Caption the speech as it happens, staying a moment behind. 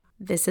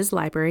This is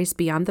Libraries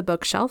Beyond the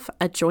Bookshelf,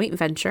 a joint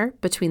venture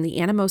between the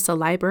Anamosa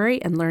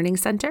Library and Learning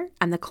Center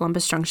and the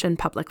Columbus Junction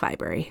Public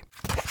Library.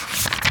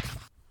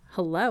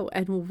 Hello,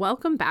 and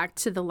welcome back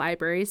to the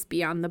Libraries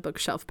Beyond the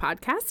Bookshelf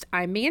podcast.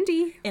 I'm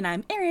Mandy. And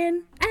I'm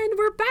Erin. And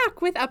we're back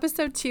with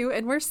episode 2,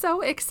 and we're so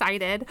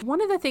excited.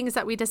 One of the things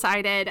that we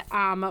decided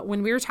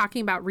when we were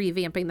talking about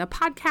revamping the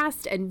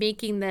podcast and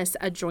making this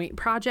a joint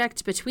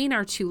project between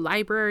our two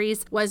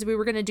libraries was we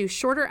were going to do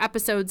shorter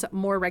episodes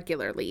more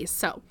regularly.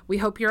 So we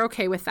hope you're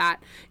okay with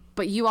that.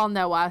 But you all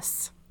know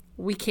us.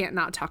 We can't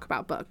not talk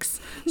about books.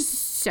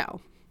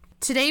 So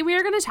today we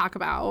are going to talk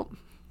about...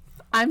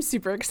 I'm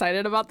super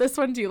excited about this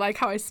one. Do you like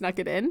how I snuck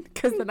it in?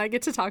 Because then I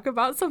get to talk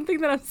about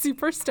something that I'm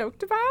super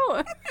stoked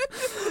about.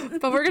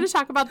 But we're going to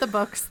talk about the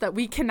books that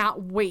we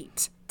cannot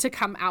wait to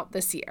come out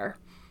this year.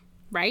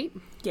 Right?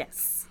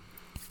 Yes.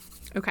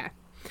 Okay.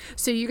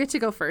 So you get to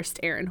go first,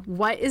 Erin.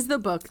 What is the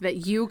book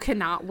that you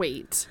cannot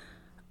wait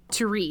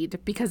to read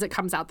because it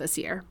comes out this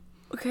year?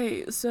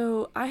 Okay,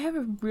 so I have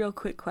a real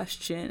quick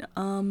question.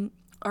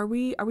 Are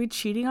we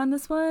cheating on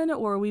this one,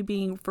 or are we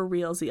being for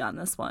realsy on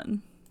this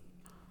one?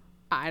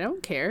 I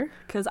don't care.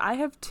 Because I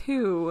have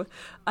two.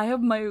 I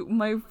have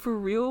my for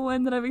real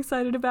one that I'm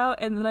excited about,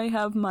 and then I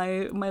have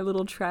my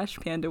little trash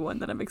panda one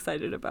that I'm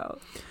excited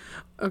about.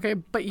 Okay,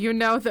 but you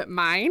know that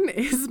mine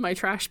is my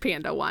trash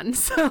panda one.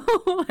 So,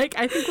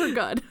 I think we're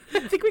good. I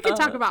think we can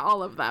talk about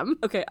all of them.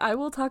 Okay, I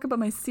will talk about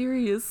my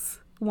series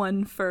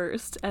one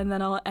first, and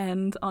then I'll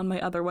end on my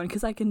other one,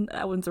 because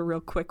that one's a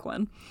real quick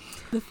one.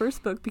 The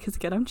first book, because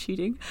again, I'm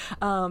cheating,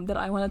 that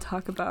I want to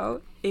talk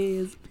about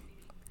is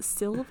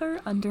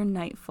Silver Under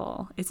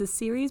Nightfall. It's a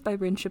series by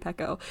Rin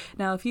Shipeko.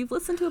 Now, if you've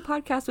listened to a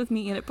podcast with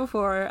me in it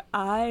before,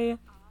 I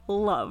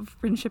love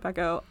Rin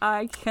Shipeko.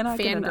 I cannot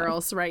get enough.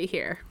 Fangirls right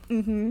here.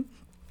 Mm-hmm.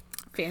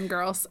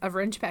 Fangirls of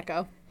Rin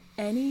Shipeko.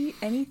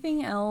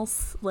 Anything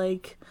else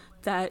like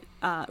that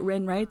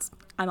Rin writes,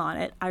 I'm on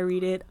it. I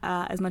read it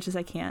as much as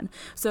I can.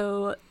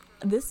 So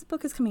this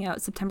book is coming out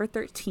September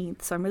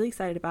 13th, so I'm really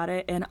excited about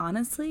it. And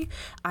honestly,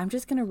 I'm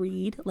just going to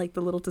read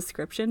the little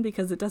description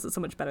because it does it so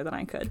much better than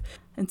I could.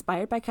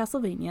 Inspired by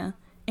Castlevania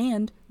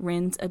and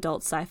Rin's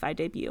adult sci-fi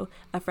debut,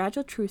 a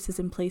fragile truce is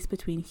in place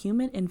between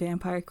human and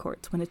vampire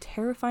courts when a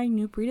terrifying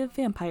new breed of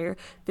vampire,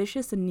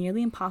 vicious and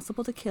nearly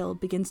impossible to kill,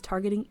 begins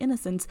targeting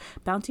innocents.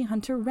 Bounty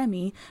hunter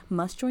Remy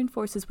must join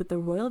forces with the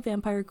royal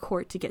vampire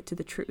court to get to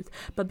the truth,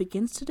 but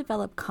begins to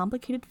develop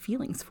complicated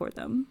feelings for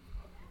them.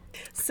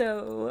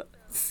 So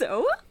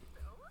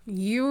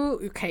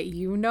you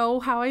know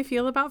how I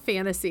feel about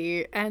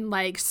fantasy, and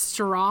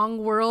strong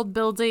world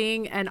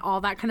building and all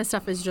that kind of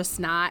stuff is just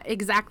not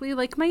exactly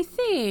my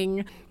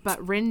thing.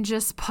 But Rin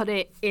just put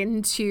it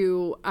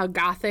into a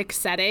gothic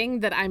setting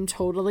that I'm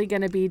totally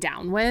going to be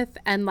down with.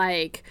 And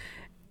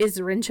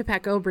is Rin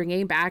Shipeko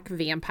bringing back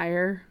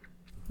vampire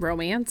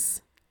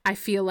romance? I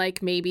feel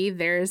like maybe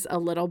there's a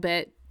little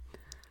bit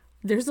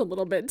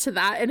to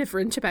that. And if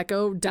Rin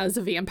Shipeko does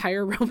a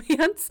vampire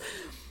romance,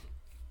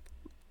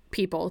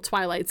 people,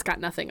 Twilight's got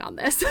nothing on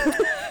this.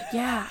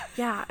 Yeah.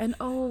 And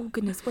oh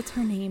goodness, what's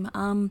her name?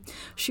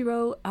 She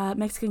wrote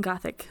Mexican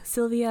Gothic.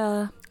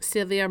 Sylvia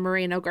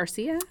Moreno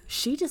Garcia.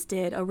 She just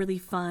did a really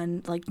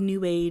fun,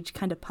 new age,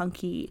 kind of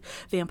punky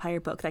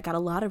vampire book that got a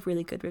lot of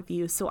really good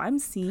reviews. So I'm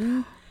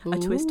seeing a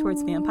twist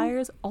towards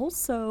vampires.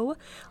 Also,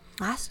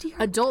 last year,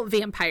 adult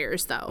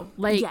vampires though,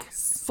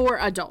 yes, for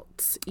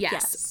adults.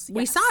 Yes.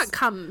 We saw it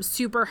come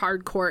super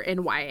hardcore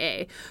in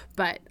YA,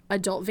 but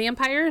adult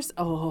vampires,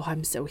 oh,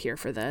 I'm so here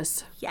for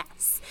this.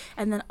 Yes.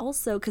 And then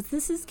also, because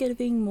this is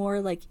giving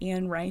more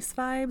Anne Rice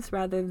vibes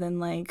rather than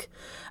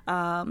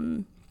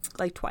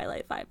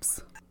Twilight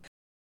vibes.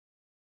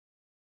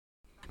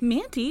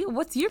 Mandy,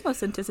 what's your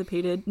most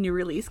anticipated new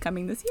release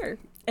coming this year,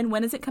 and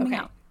when is it coming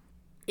out?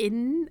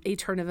 In a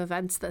turn of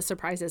events that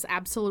surprises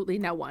absolutely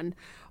no one,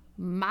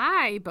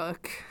 my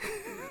book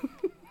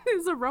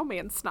is a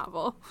romance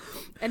novel,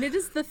 and it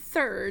is the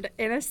third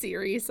in a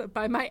series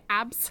by my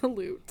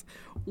absolute,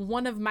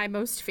 one of my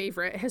most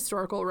favorite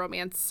historical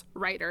romance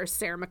writers,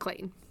 Sarah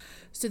MacLean.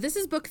 So this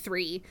is book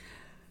 3.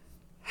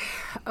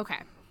 Okay.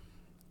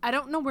 I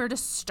don't know where to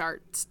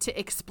start to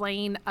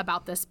explain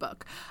about this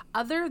book,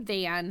 other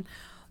than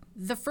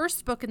the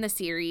first book in the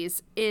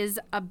series is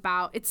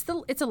about, it's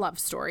a love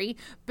story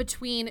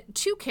between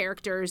two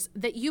characters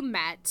that you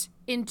met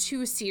in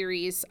 2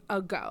 series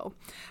ago.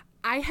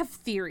 I have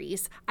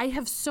theories. I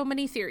have so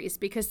many theories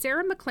because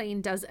Sarah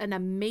MacLean does an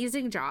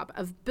amazing job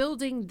of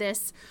building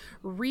this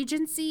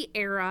Regency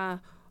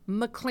era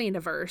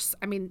MacLeaniverse.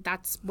 I mean,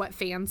 that's what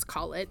fans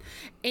call it.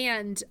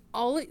 And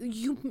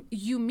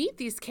you meet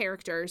these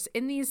characters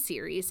in these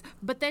series,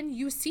 but then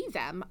you see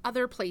them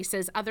other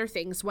places, other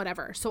things,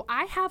 whatever. So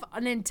I have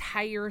an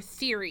entire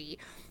theory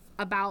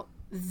about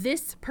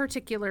this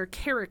particular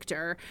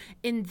character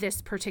in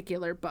this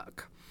particular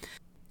book.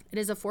 It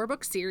is a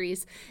 4-book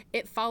series.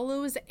 It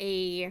follows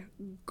a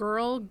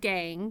girl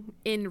gang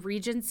in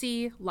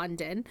Regency,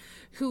 London,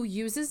 who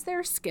uses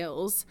their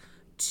skills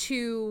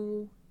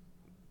to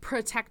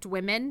protect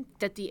women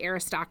that the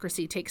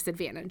aristocracy takes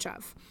advantage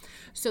of.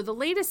 So the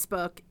latest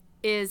book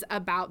is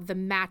about the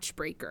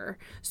matchbreaker.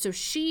 So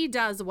she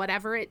does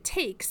whatever it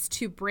takes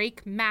to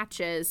break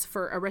matches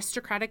for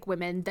aristocratic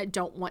women that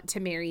don't want to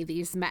marry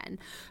these men,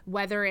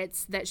 whether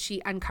it's that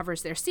she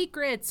uncovers their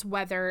secrets,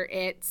 whether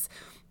it's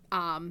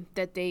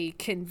that they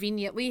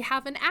conveniently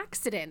have an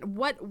accident,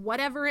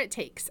 whatever it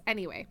takes.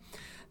 Anyway,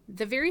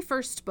 the very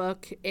first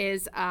book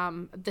is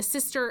the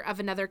sister of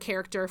another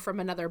character from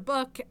another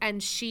book,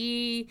 and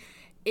she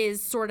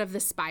is sort of the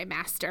spy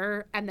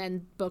master. And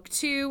then book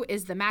 2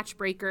 is the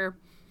matchbreaker.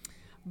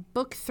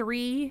 Book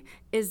 3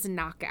 is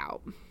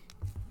Knockout.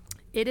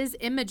 It is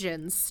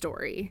Imogen's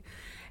story.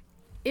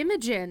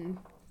 Imogen,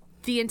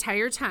 the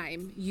entire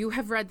time you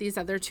have read these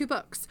other 2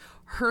 books,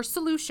 her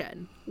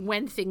solution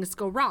when things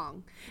go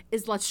wrong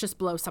is let's just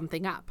blow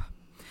something up.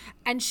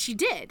 And she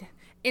did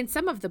in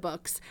some of the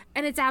books,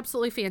 and it's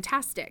absolutely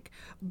fantastic.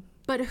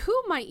 But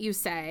who might you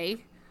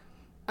say?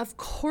 Of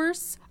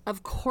course,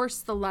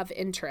 the love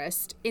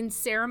interest in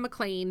Sarah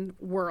MacLean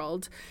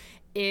world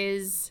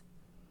is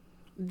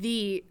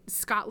the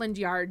Scotland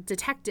Yard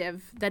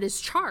detective that is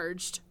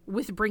charged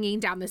with bringing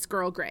down this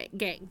girl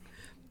gang,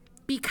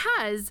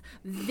 because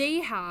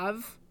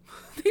they've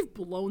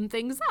blown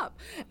things up,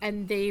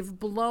 and they've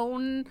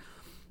blown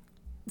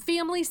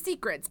family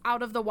secrets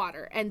out of the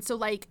water. And so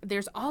like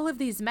there's all of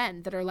these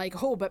men that are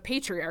like, oh, but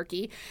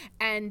patriarchy.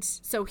 And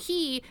so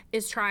he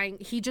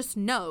just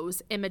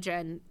knows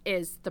Imogen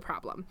is the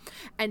problem,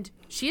 and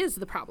she is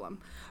the problem,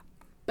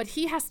 but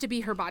he has to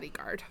be her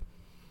bodyguard.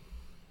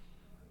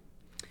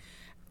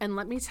 And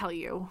let me tell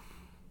you,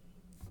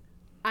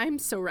 I'm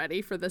so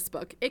ready for this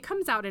book. It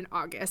comes out in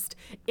August.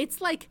 It's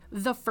like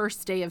the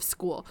first day of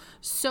school.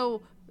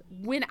 So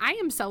when I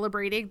am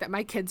celebrating that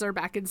my kids are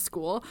back in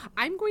school,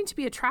 I'm going to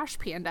be a trash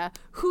panda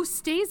who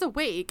stays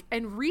awake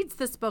and reads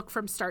this book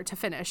from start to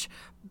finish,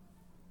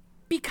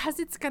 because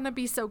it's going to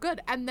be so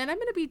good. And then I'm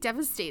going to be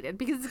devastated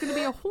because it's going to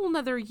be a whole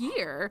nother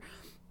year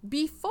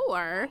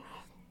before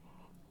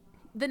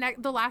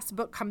the last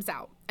book comes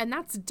out. And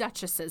that's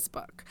Duchess's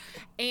book.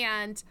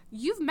 And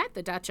you've met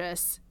the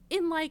Duchess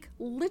in like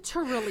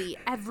literally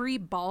every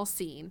ball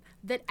scene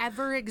that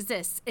ever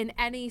exists in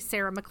any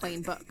Sarah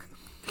MacLean book.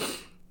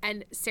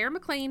 And Sarah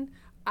MacLean,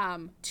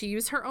 to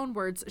use her own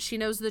words, she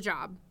knows the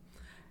job.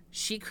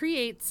 She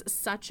creates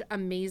such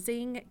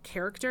amazing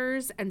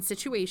characters and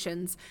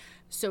situations.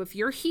 So if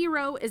your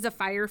hero is a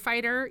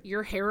firefighter,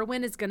 your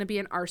heroine is going to be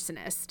an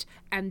arsonist.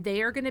 And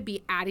they are going to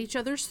be at each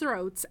other's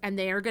throats, and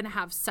they are going to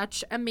have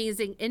such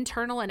amazing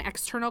internal and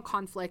external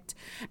conflict.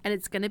 And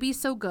it's going to be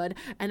so good.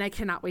 And I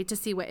cannot wait to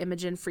see what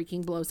Imogen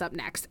freaking blows up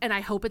next. And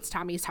I hope it's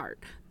Tommy's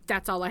heart.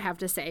 That's all I have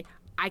to say.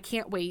 I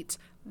can't wait.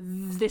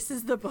 This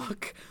is the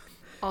book.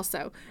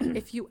 Also,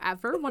 if you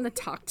ever want to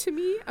talk to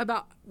me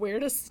about where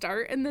to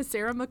start in the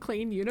Sarah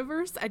MacLean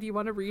universe, and you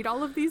want to read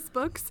all of these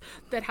books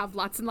that have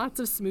lots and lots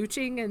of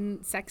smooching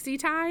and sexy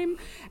time,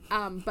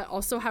 but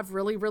also have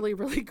really, really,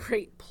 really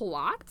great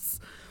plots,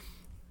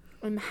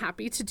 I'm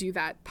happy to do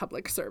that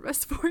public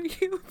service for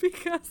you,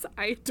 because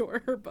I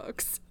adore her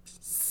books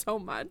so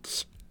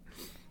much.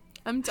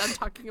 I'm done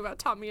talking about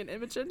Tommy and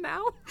Imogen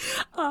now.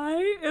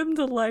 I am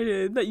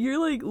delighted that you're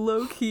like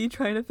low-key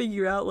trying to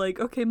figure out like,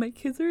 okay, my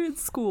kids are at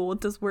school.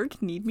 Does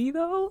work need me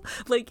though?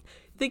 Like,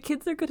 the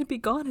kids are going to be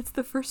gone. It's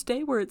the first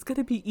day where it's going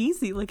to be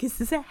easy. Like, is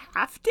this a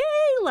half day?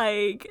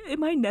 Like,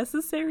 am I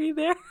necessary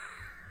there?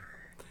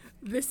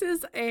 It's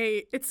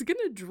going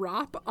to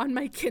drop on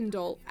my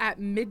Kindle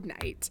at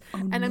midnight,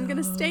 and I'm going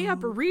to stay up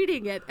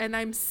reading it, and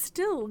I'm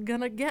still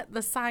going to get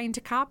the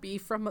signed copy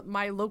from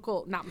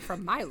not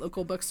from my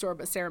local bookstore,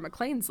 but Sarah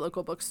MacLean's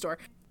local bookstore.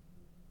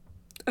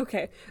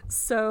 Okay,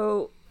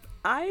 so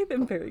I've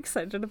been very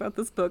excited about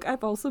this book.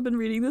 I've also been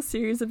reading the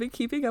series. I've been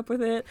keeping up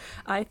with it.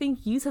 I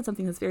think you said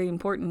something that's very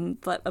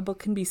important, that a book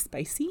can be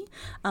spicy,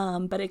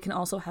 but it can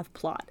also have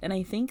plot. And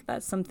I think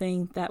that's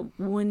something that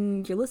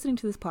when you're listening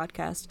to this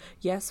podcast,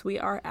 yes, we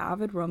are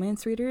avid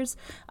romance readers,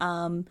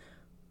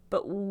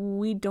 but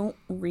we don't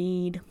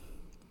read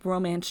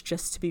romance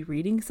just to be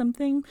reading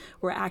something.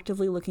 We're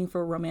actively looking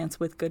for romance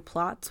with good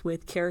plots,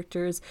 with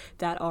characters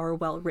that are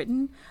well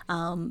written.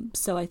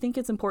 So I think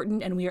it's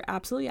important, and we are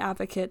absolutely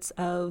advocates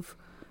of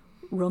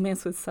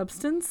romance with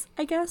substance,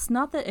 I guess.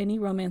 Not that any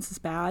romance is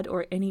bad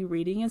or any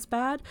reading is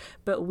bad,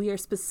 but we are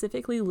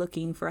specifically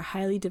looking for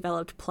highly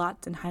developed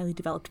plots and highly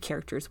developed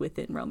characters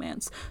within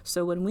romance.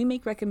 So when we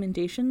make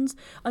recommendations,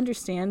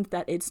 understand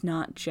that it's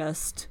not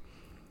just,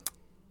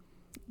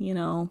 you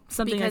know,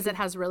 something because it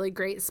has really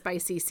great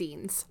spicy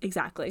scenes.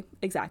 Exactly.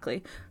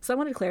 So I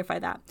wanted to clarify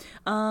that.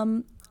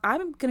 I'm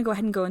going to go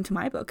ahead and go into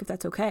my book, if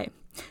that's okay.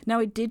 Now,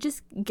 I did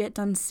just get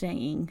done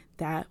saying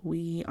that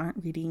we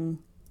aren't reading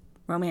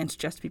romance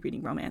just to be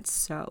reading romance.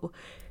 So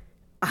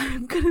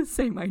I'm going to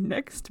say my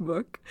next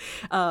book.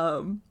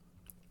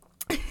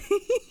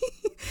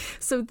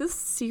 So this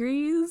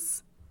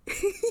series...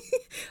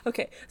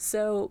 Okay,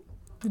 so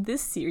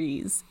this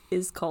series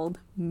is called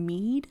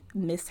Mead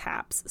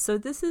Mishaps. So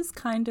this is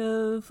kind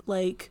of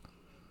like,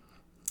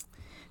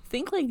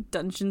 think like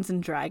Dungeons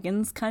and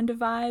Dragons kind of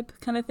vibe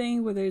kind of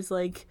thing, where there's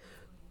like,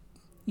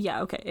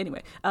 yeah, okay,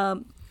 anyway.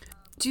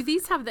 Do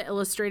these have the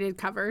illustrated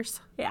covers?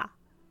 Yeah.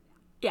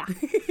 Yeah.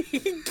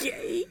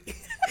 Yay.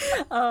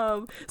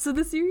 So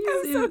the series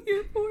I'm so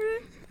here for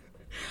it.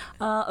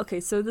 Okay,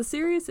 so the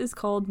series is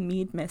called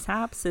Mead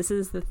Mishaps. This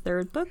is the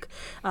third book.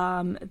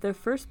 The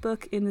first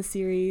book in the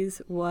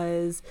series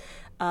was,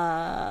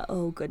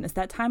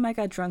 That Time I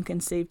Got Drunk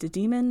and Saved a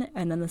Demon.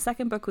 And then the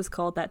second book was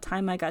called That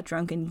Time I Got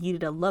Drunk and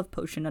Yeeted a Love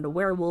Potion at a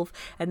Werewolf.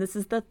 And this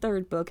is the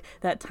third book,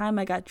 That Time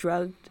I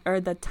Drugged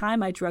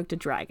a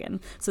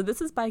Dragon. So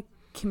this is by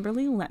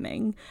Kimberly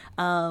Lemming.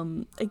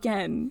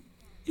 Again,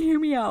 hear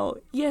me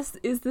out. Yes,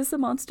 is this a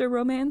monster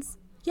romance?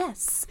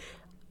 Yes.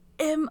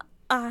 Am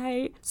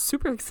I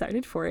super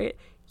excited for it?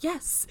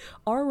 Yes.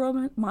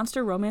 Our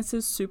monster romance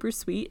is super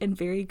sweet and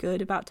very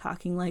good about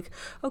talking like,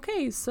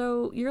 okay,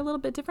 so you're a little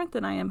bit different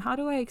than I am. How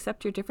do I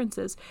accept your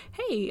differences?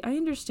 Hey, I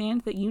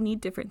understand that you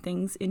need different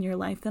things in your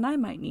life than I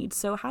might need.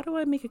 So how do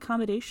I make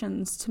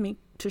accommodations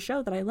to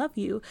show that I love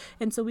you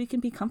and so we can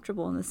be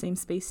comfortable in the same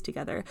space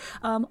together?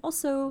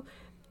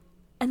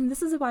 And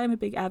this is why I'm a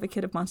big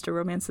advocate of monster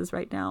romances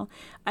right now.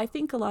 I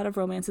think a lot of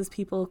romances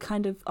people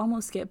kind of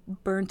almost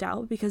get burnt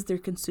out because they're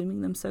consuming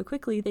them so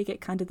quickly. They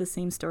get kind of the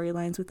same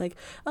storylines with like,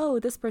 oh,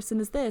 this person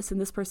is this and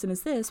this person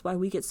is this. Why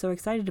we get so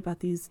excited about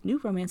these new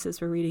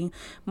romances we're reading.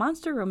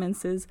 Monster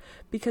romances,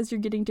 because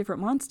you're getting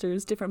different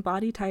monsters, different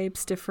body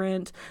types,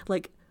 different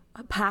like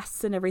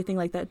pasts and everything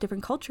like that,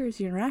 different cultures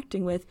you're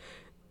interacting with.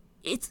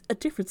 It's a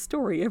different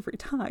story every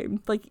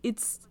time. Like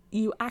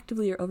you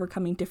actively are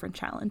overcoming different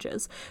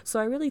challenges. So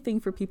I really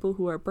think for people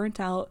who are burnt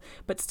out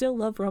but still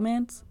love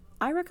romance,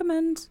 I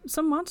recommend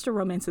some monster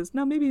romances.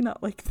 Now, maybe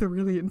not like the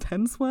really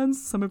intense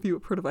ones. Some of you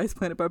have heard of Ice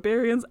Planet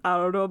Barbarians. I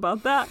don't know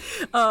about that.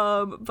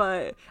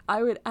 But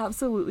I would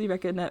absolutely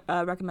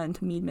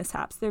recommend Mead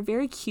Mishaps. They're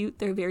very cute.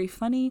 They're very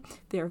funny.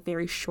 They're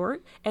very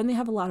short. And they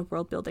have a lot of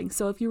world building.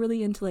 So if you're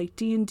really into like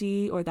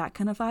D&D or that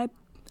kind of vibe,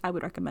 I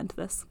would recommend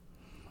this.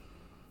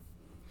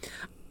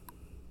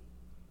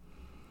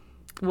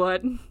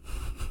 What?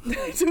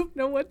 I don't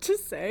know what to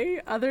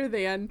say other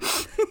than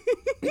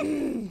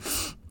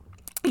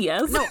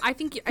yes. No, I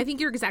think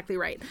you're exactly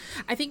right.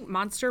 I think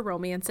monster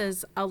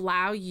romances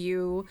allow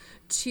you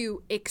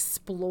to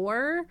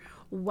explore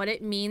what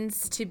it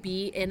means to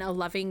be in a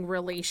loving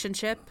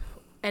relationship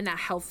and a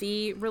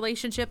healthy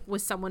relationship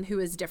with someone who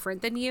is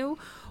different than you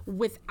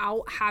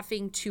without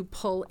having to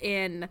pull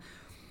in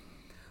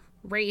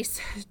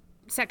race,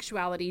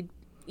 sexuality,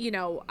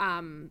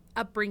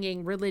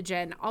 upbringing,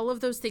 religion, all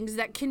of those things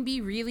that can be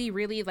really,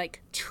 really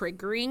like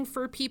triggering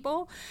for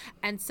people.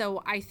 And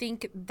so I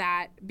think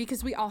that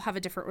because we all have a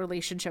different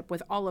relationship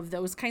with all of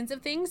those kinds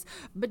of things,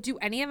 but do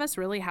any of us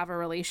really have a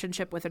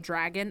relationship with a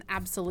dragon?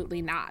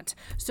 Absolutely not.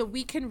 So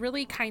we can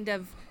really kind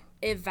of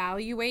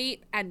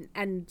evaluate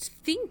and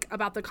think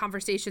about the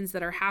conversations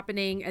that are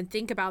happening and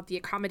think about the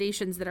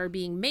accommodations that are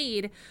being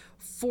made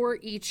for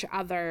each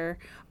other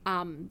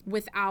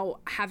without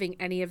having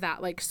any of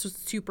that like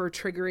super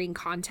triggering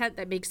content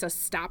that makes us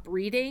stop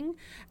reading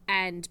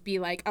and be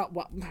like, oh,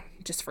 well,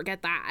 just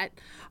forget that.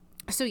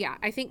 So yeah,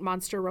 I think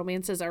monster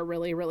romances are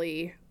really,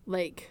 really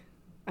like,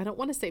 I don't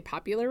want to say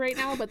popular right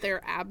now, but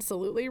they're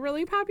absolutely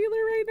really popular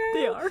right now.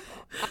 They are.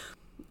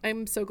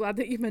 I'm so glad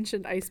that you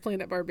mentioned Ice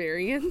Planet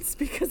Barbarians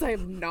because I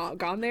have not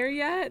gone there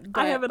yet.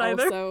 But I haven't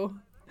either. Also,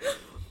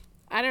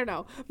 I don't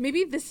know.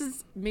 Maybe this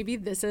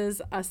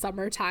is a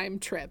summertime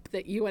trip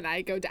that you and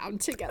I go down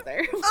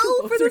together.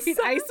 Oh, for the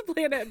summer. Ice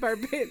Planet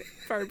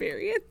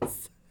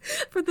Barbarians.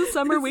 For the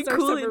summer, we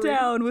cool it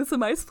down with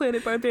some Ice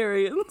Planet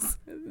Barbarians.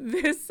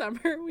 This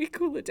summer, we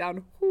cool it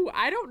down. Ooh,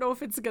 I don't know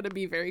if it's going to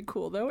be very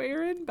cool, though,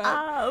 Erin,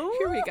 but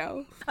here we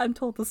go. I'm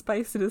told the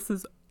spiciness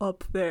is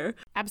up there.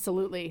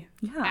 Absolutely.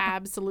 Yeah.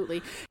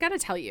 Absolutely. Gotta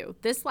tell you,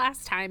 this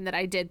last time that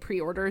I did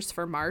pre-orders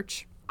for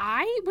March,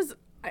 I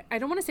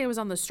don't want to say I was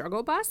on the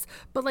struggle bus,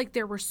 but like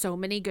there were so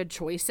many good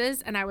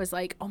choices and I was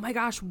like, oh my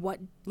gosh, what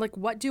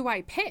do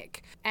I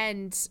pick?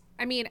 And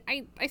I mean,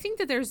 I think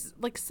that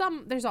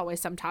there's always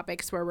some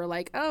topics where we're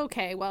like, oh,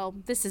 okay, well,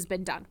 this has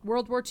been done.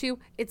 World War II,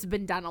 it's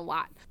been done a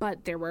lot.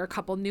 But there were a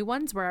couple new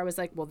ones where I was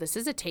like, well, this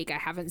is a take I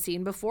haven't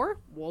seen before.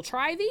 We'll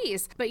try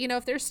these. But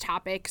if there's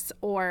topics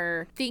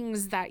or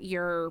things that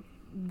you're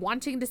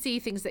wanting to see,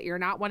 things that you're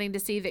not wanting to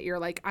see, that you're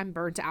like, I'm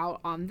burnt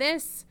out on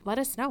this, let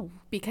us know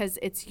because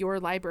it's your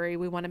library.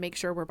 We want to make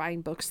sure we're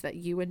buying books that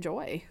you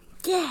enjoy.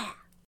 Yeah.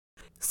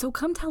 So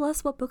come tell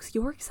us what books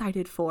you're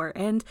excited for.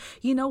 And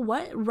you know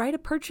what? Write a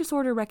purchase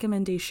order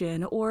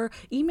recommendation or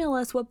email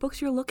us what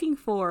books you're looking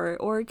for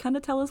or kind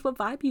of tell us what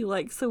vibe you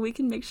like so we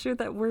can make sure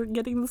that we're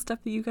getting the stuff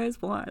that you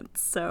guys want.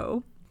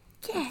 So,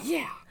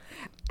 yeah.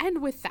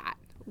 And with that,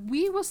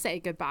 we will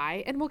say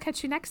goodbye and we'll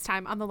catch you next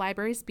time on the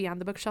Libraries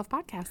Beyond the Bookshelf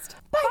podcast.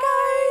 Bye,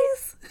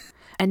 guys!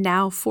 And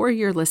now for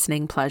your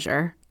listening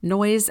pleasure,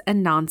 noise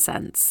and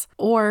nonsense,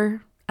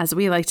 or as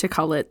we like to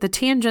call it, the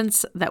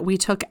tangents that we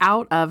took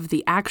out of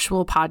the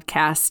actual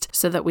podcast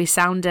so that we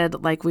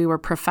sounded like we were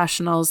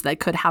professionals that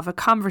could have a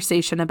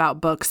conversation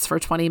about books for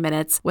 20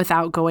 minutes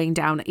without going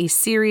down a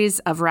series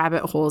of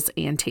rabbit holes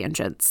and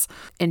tangents.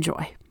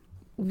 Enjoy.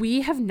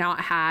 We have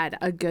not had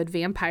a good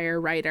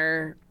vampire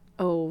writer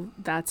Oh,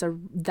 that's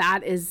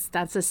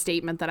a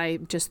statement that I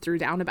just threw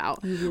down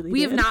about. Really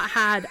we have did. not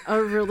had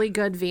a really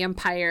good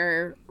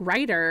vampire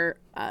writer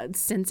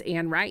since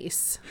Anne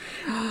Rice.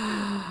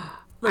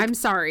 I'm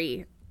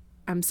sorry.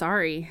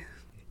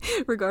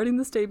 Regarding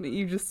the statement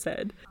you just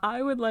said,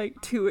 I would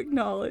like to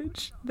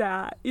acknowledge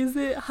that, is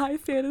it high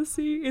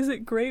fantasy? Is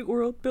it great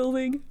world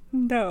building?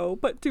 No.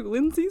 But do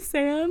Lindsay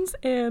Sands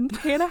and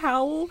Hannah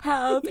Howell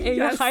have a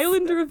Yes.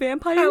 Highlander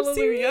vampire Hallelujah.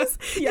 series?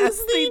 Yes,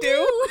 they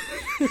do.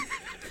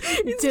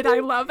 It's Did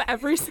I love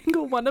every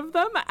single one of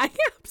them? I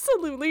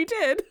absolutely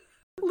did.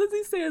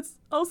 Lindsay Sands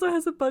also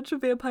has a bunch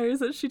of vampires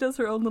that she does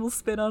her own little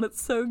spin on. It's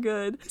so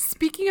good.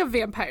 Speaking of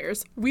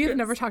vampires, we have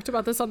never talked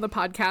about this on the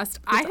podcast.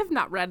 I have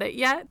not read it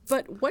yet,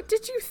 but what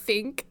did you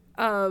think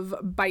of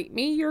Bite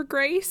Me, Your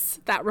Grace,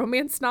 that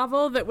romance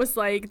novel that was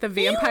like the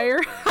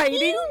vampire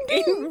hiding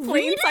in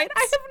plain sight?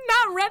 I have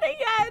not read it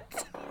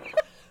yet.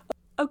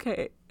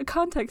 Okay,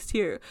 context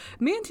here.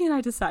 Mandy and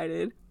I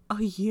decided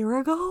a year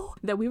ago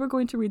that we were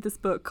going to read this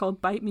book called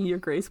Bite Me, Your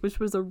Grace, which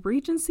was a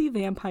Regency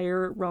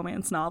vampire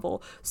romance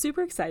novel.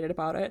 Super excited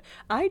about it.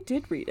 I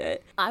did read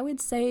it. I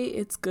would say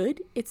it's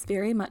good. It's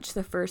very much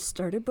the first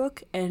starter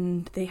book,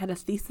 and they had a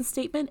thesis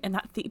statement, and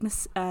that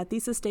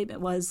thesis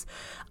statement was,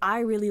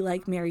 I really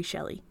like Mary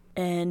Shelley.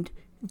 And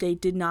they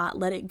did not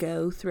let it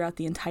go throughout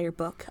the entire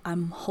book.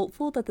 I'm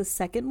hopeful that the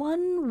second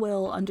one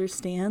will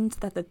understand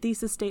that the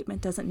thesis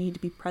statement doesn't need to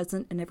be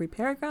present in every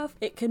paragraph.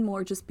 It can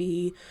more just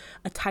be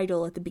a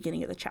title at the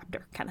beginning of the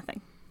chapter kind of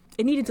thing.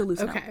 It needed to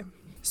loosen up. Okay.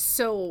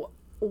 So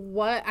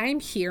what I'm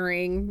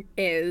hearing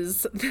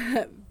is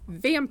that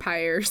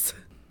vampires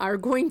are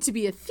going to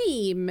be a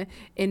theme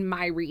in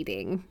my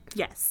reading.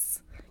 Yes.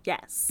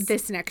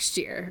 This next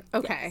year.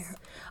 Okay. Yes.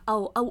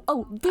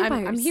 Oh,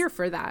 vampires. I'm here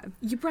for that.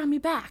 You brought me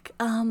back.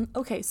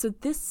 Okay, so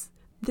this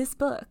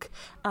book,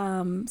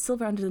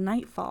 Silver Under the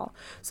Nightfall.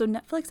 So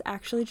Netflix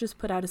actually just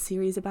put out a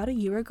series about a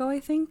year ago, I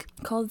think,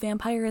 called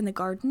Vampire in the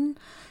Garden.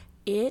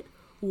 It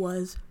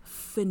was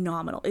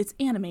phenomenal. It's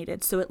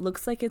animated, so it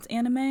looks like it's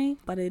anime,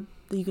 but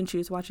you can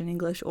choose watch in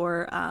English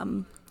or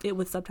it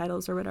with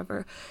subtitles or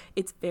whatever.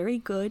 It's very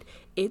good.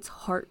 It's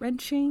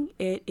heart-wrenching.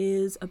 It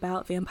is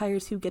about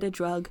vampires who get a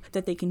drug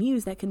that they can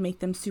use that can make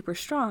them super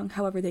strong.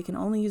 However, they can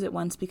only use it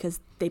once because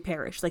they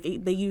perish. Like,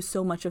 they use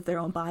so much of their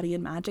own body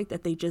and magic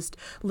that they just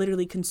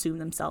literally consume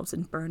themselves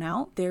and burn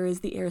out. There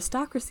is the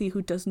aristocracy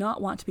who does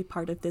not want to be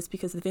part of this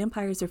because the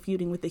vampires are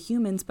feuding with the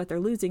humans, but they're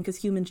losing because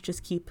humans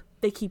just keep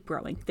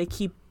growing. They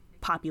keep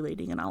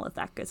populating and all of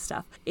that good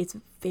stuff. It's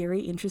very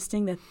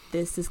interesting that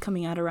this is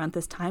coming out around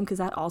this time because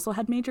that also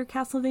had major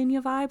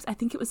Castlevania vibes. I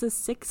think it was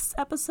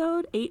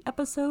a 8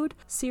 episode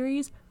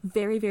series.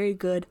 Very, very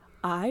good.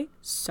 I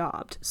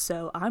sobbed.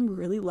 So I'm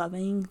really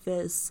loving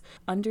this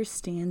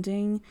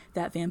understanding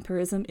that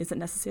vampirism isn't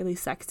necessarily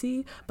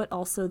sexy, but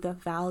also the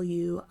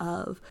value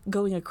of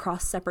going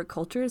across separate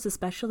cultures,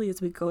 especially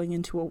as we're going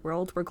into a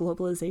world where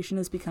globalization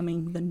is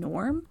becoming the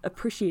norm,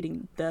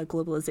 appreciating the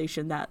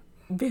globalization that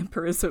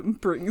vampirism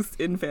brings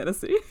in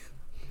fantasy.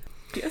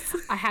 Yes.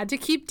 I had to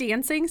keep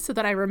dancing so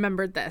that I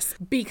remembered this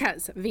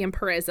because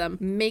vampirism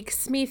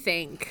makes me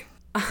think.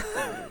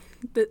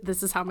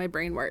 This is how my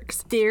brain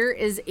works. There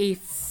is a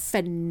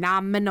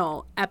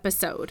phenomenal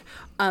episode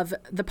of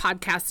the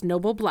podcast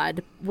Noble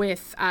Blood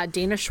with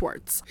Dana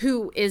Schwartz,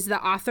 who is the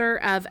author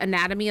of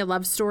Anatomy, a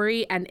Love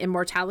Story and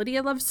Immortality,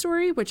 a Love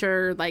Story, which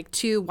are like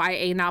 2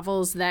 YA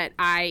novels that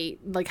I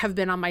have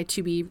been on my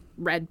to be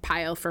read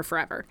pile for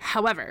forever.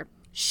 However,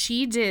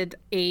 she did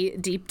a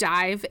deep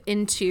dive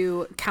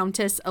into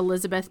Countess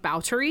Elizabeth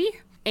Báthory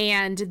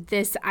and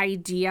this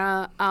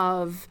idea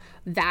of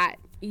that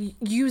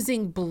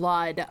using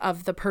blood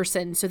of the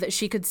person so that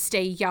she could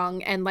stay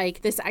young, and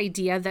this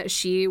idea that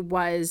she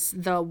was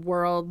the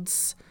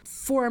world's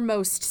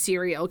foremost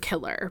serial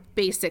killer,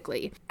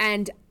 basically.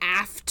 And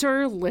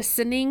after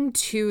listening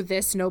to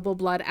this Noble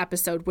Blood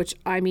episode, which,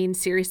 I mean,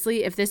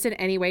 seriously, if this in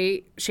any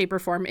way, shape, or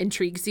form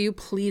intrigues you,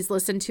 please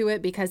listen to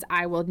it because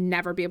I will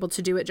never be able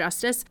to do it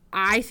justice.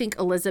 I think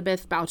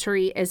Elizabeth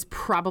Báthory is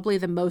probably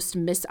the most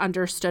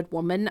misunderstood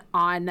woman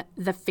on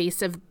the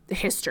face of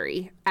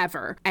history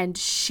ever. And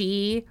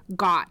she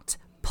got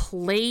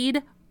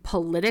played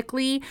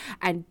politically,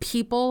 and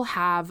people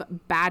have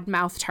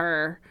badmouthed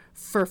her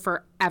for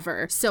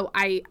forever. So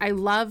I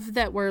love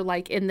that we're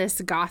in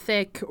this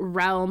gothic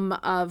realm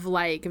of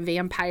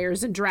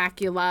vampires and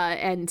Dracula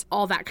and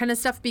all that kind of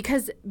stuff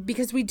because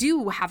we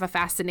do have a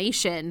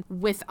fascination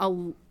with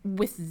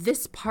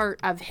this part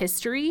of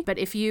history. But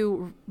if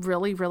you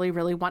really, really,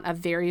 really want a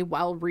very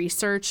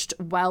well-researched,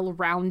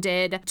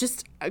 well-rounded,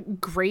 just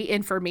great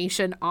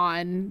information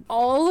on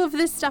all of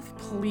this stuff,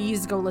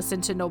 please go listen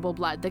to Noble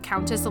Blood. The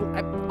Countess,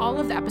 all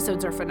of the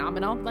episodes are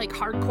phenomenal.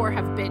 Hardcore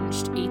have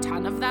binged a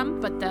ton of them,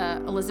 but the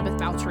Elizabeth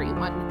Báthory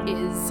one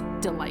is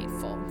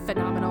delightful,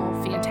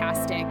 phenomenal,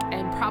 fantastic,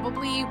 and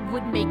probably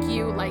would make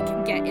you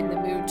get in the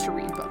mood to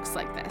read books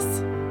like this.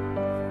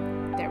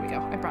 There we go.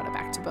 I brought it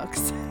back to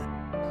books.